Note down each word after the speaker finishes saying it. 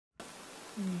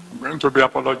I'm going to be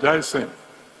apologizing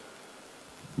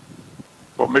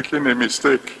for making a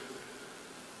mistake,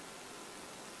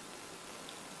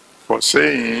 for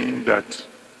saying that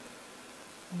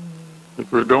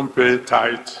if you don't pay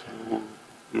tithe,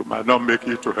 you might not make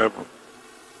it to heaven.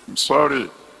 I'm sorry,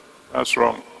 that's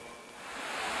wrong.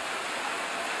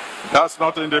 That's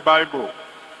not in the Bible.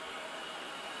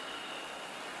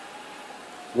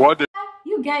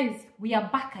 You guys, we are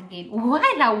back again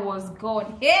while I was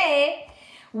gone. Hey,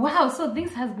 wow, so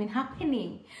this has been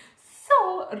happening.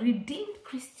 So Redeemed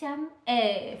Christian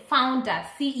founder,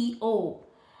 CEO,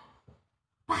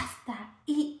 Pastor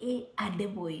E.A.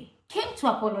 Adeboye came to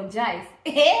apologize.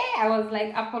 Hey, I was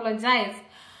like, apologize?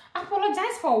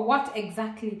 Apologize for what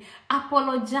exactly?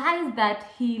 Apologize that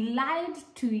he lied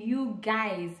to you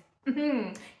guys.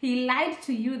 He lied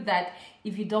to you that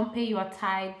if you don't pay your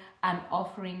tithe and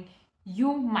offering,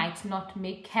 you might not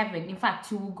make heaven. In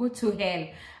fact, you will go to hell.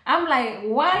 I'm like,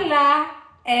 voila.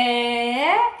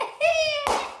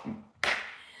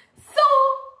 So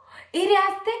it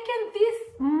has taken this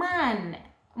man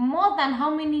more than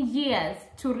how many years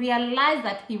to realize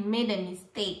that he made a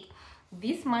mistake.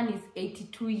 This man is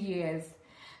 82 years.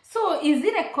 So is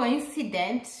it a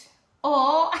coincidence?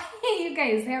 Or you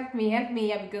guys help me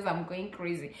here because I'm going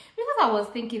crazy. Because I was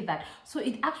thinking that. So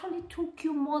it actually took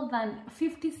you more than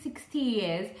 50, 60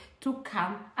 years to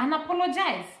come and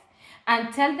apologize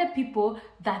and tell the people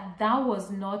that that was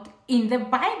not in the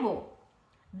Bible.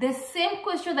 The same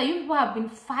question that you people have been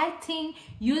fighting,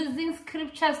 using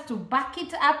scriptures to back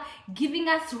it up, giving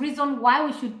us reason why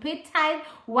we should pay tithe,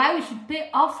 why we should pay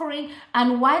offering,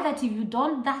 and why that if you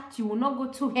don't that, you will not go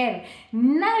to hell.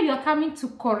 Now you're coming to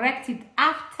correct it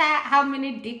after how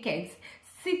many decades?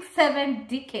 6, 7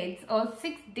 decades or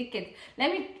 6 decades.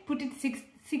 Let me put it 6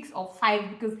 or 5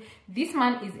 because this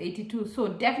man is 82. So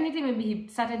definitely maybe he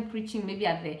started preaching maybe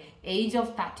at the age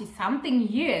of 30 something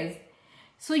years.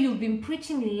 So you've been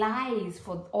preaching lies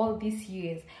for all these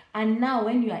years. And now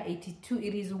when you are 82,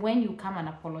 it is when you come and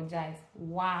apologize.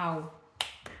 Wow.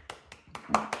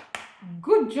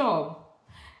 Good job.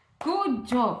 Good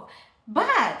job. But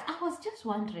I was just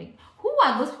wondering, who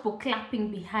are those people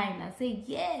clapping behind and say,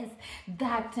 yes,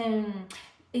 that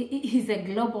he's a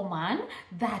global man,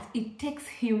 that it takes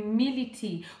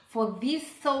humility for this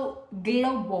so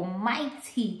global,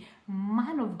 mighty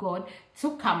man of God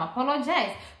to come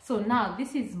apologize. So now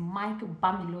this is Mike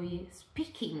Bamiloye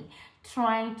speaking,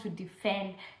 trying to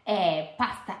defend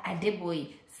Pastor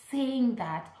Adeboye, saying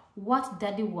that what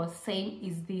Daddy was saying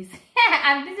is this.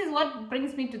 And this is what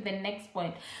brings me to the next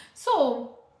point.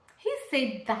 So he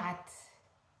said that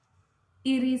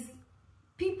it is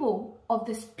people of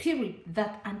the spirit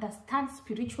that understand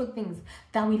spiritual things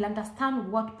that will understand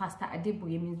what Pastor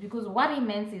Adeboye means, because what he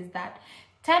means is that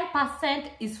 10%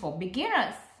 is for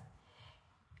beginners.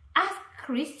 As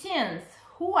Christians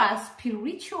who are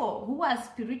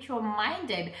spiritual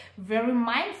minded, very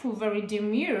mindful, very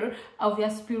demure of your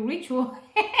spiritual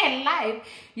life,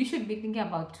 you should be thinking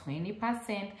about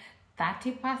 20%,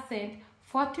 30%,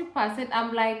 40%.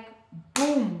 I'm like,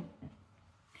 boom.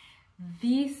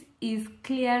 This is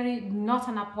clearly not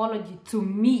an apology to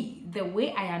me, the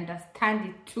way I understand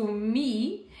it. To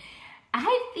me,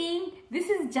 I think this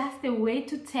is just a way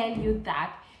to tell you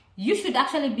that you should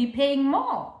actually be paying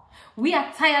more. We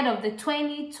are tired of the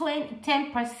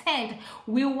 10%.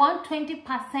 We want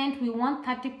 20%, we want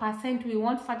 30%, we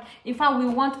want 40%. In fact, we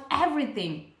want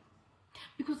everything.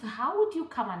 Because how would you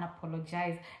come and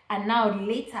apologize and now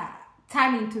later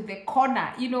turn into the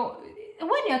corner? You know,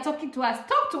 when you're talking to us,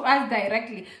 talk to us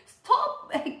directly.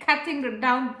 Stop cutting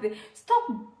down,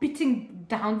 stop beating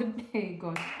down the, hey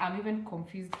God, I'm even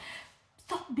confused.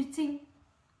 Stop beating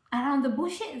around the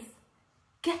bushes.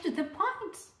 Get to the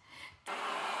point.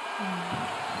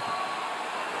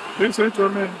 Listen to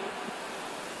me.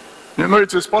 You know,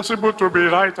 it is possible to be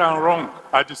right and wrong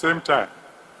at the same time.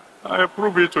 I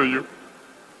prove it to you.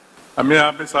 I mean,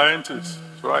 I'm a scientist,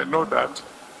 so I know that.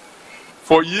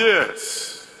 For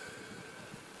years,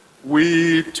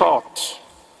 we taught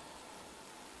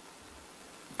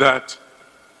that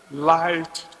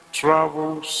light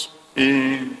travels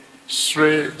in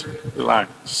straight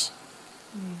lines.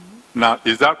 Now,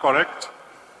 is that correct?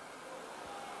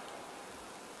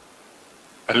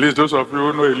 At least those of you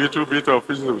who know a little bit of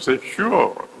physics will say,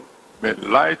 sure, but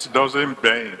light doesn't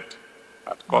bend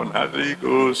at corners, it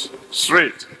goes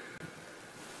straight.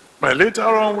 But later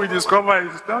on we discover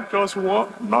it's not just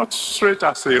not straight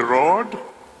as a rod.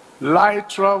 Light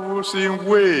travels in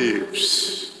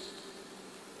waves,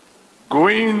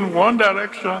 going in one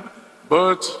direction,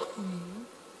 but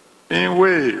in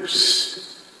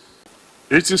waves.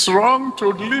 It is wrong to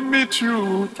limit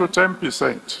you to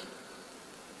 10%.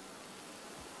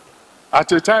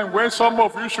 At a time when some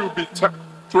of you should be 20%,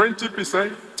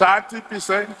 30%,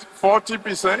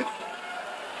 40%,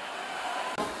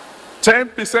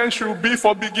 10% should be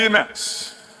for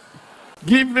beginners.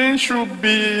 Giving should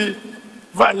be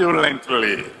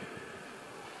violently.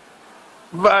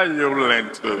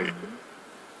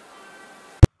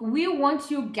 We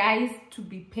want you guys to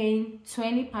be paying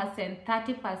 20%,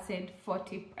 30%,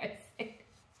 40%.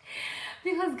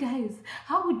 Because guys,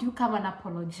 how would you come and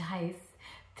apologize,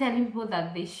 telling people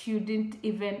that they shouldn't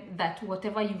even, that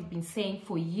whatever you've been saying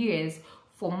for years,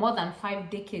 for more than 5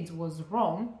 decades was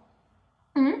wrong,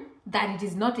 that it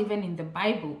is not even in the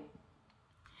Bible.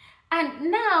 And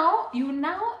now, you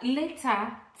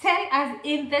later tell us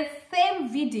in the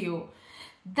same video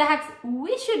that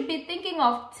we should be thinking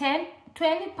of 10,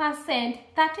 20%, 30%,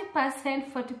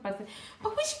 40%.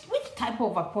 But which type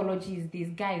of apology is this,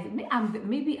 guys?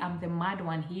 Maybe I'm the mad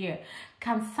one here.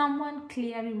 Can someone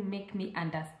clearly make me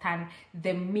understand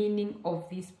the meaning of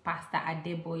this Pastor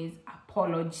Adeboye's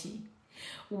apology?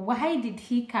 Why did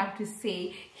he come to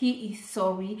say he is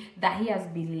sorry that he has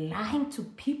been lying to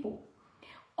people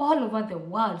all over the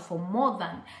world for more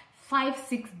than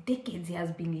 5-6 decades? He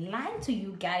has been lying to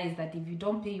you guys that if you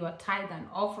don't pay your tithe and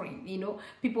offering,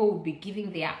 people will be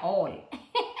giving their all.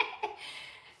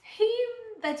 Him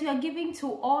that you are giving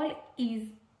to all is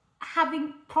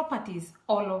having properties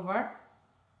all over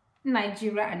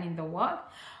Nigeria and in the world.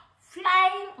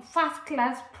 Flying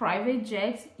first-class private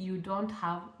jets, you don't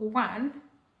have one.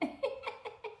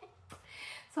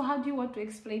 So how do you want to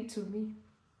explain to me?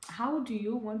 How do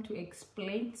you want to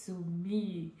explain to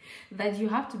me that you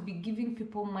have to be giving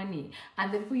people money,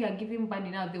 and the people you are giving money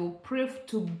now, they will pray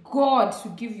to God to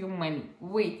give you money?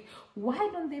 Wait, why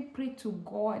don't they pray to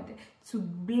God to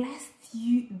bless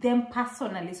them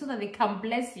personally so that they can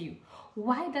bless you?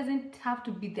 Why doesn't it have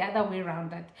to be the other way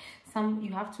around, that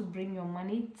you have to bring your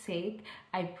money, take,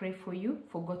 I pray for you,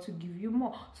 for God to give you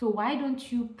more? So why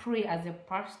don't you pray as a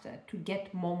pastor to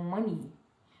get more money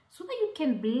so that you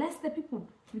can bless the people?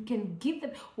 You can give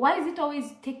them. Why is it always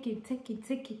taking,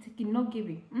 not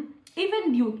giving?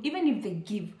 Even if they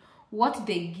give, what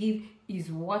they give is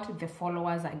what the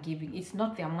followers are giving. It's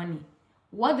not their money.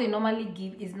 What they normally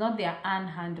give is not their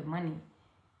hand money.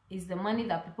 It's the money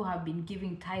that people have been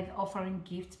giving, tithe, offering,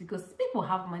 gifts, because people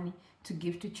have money to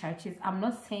give to churches. I'm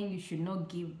not saying you should not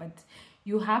give, but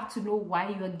you have to know why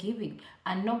you are giving,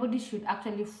 and nobody should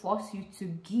actually force you to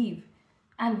give.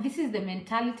 And this is the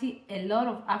mentality a lot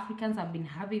of Africans have been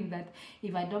having, that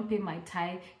if I don't pay my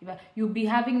tithe, you'll be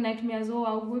having nightmares. Oh,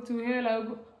 I'll go to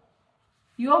hell.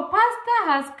 Your pastor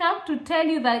has come to tell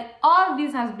you that all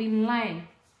this has been lying.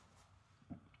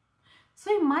 So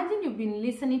imagine you've been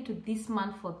listening to this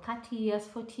man for 30 years,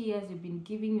 40 years. You've been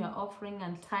giving your offering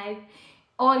and tithe,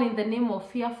 all in the name of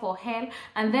fear for hell.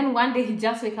 And then one day he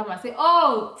just wake up and say,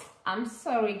 oh, I'm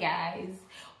sorry, guys.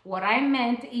 What I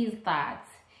meant is that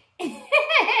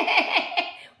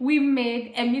we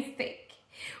made a mistake.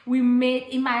 We made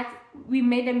a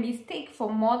mistake for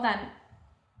more than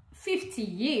 50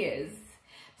 years.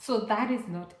 So that is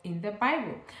not in the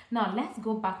Bible. Now let's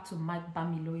go back to Mike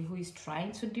Bamiloye, who is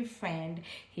trying to defend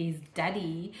his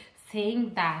daddy,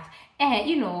 saying that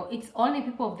it's only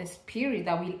people of the spirit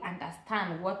that will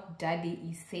understand what daddy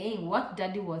is saying. What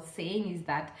daddy was saying is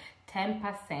that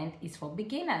 10% is for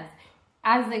beginners.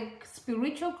 As a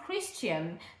spiritual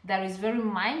Christian that is very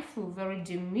mindful, very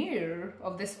demure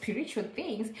of the spiritual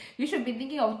things, you should be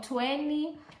thinking of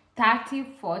 20, 30,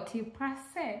 40%.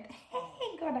 Hey,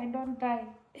 God, I don't die.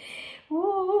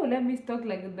 Ooh, let me talk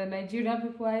like the Nigerian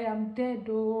people. I am dead.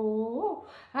 Oh,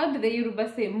 how do the Yoruba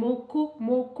say moku,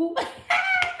 moku?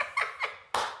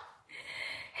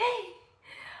 Hey,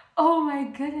 oh my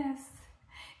goodness.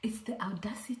 It's the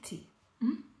audacity.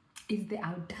 It's the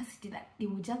audacity that they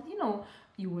will just,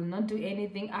 you will not do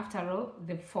anything. After all,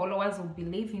 the followers will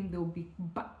believe him. They'll be,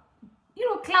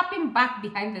 clapping back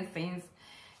behind the scenes.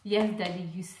 Yes, Daddy,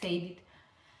 you said it.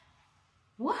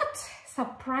 What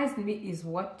surprised me is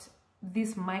what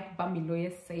this Mike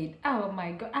Bamiloye said. Oh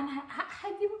my God. And I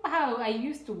remember how I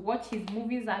used to watch his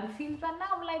movies and films, and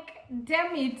now I'm like,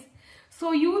 damn it.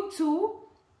 So you too,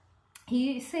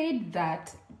 he said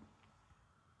that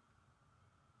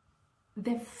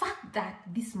the fact that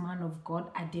this man of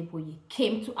God, Adeboye,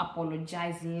 came to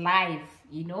apologize live,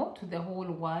 to the whole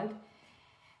world,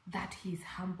 that he's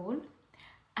humble,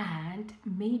 and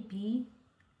maybe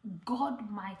God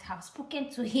might have spoken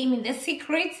to him in the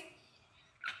secret.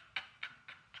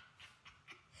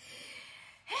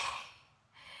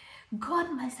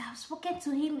 God must have spoken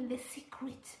to him in the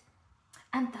secret,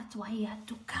 and that's why he had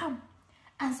to come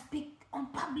and speak on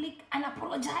public and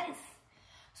apologize.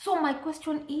 So my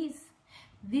question is,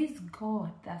 this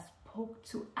God that spoke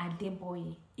to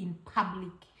Adeboye in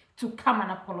public to come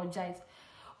and apologize,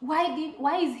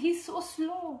 why is he so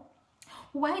slow?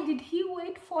 Why did he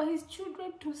wait for his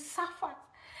children to suffer?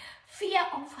 Fear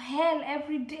of hell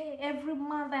every day, every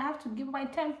month. I have to give my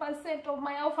 10% of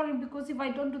my offering because if I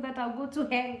don't do that, I'll go to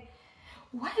hell.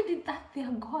 Why did that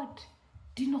their God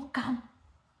did not come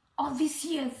all these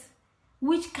years?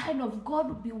 Which kind of God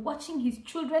would be watching his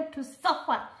children to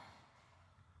suffer?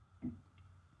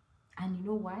 And you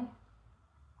know why?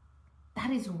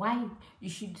 That is why you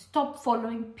should stop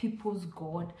following people's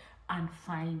God and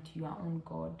find your own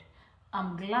God.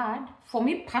 I'm glad, for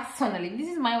me personally, this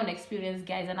is my own experience,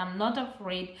 guys, and I'm not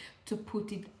afraid to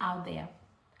put it out there.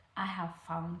 I have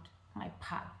found my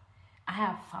path. I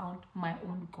have found my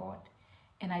own God.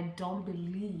 And I don't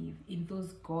believe in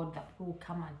those God that will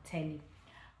come and tell you.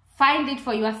 Find it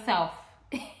for yourself.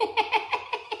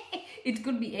 It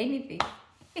could be anything.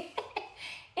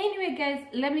 Anyway, guys,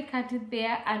 let me cut it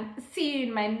there and see you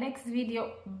in my next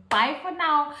video. Bye for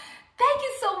now. Thank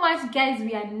you so much, guys.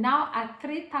 We are now at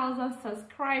 3,000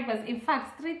 subscribers. In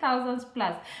fact, 3,000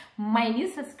 plus. My new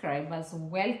subscribers,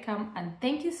 welcome and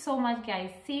thank you so much, guys.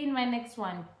 See you in my next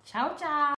one. Ciao, ciao.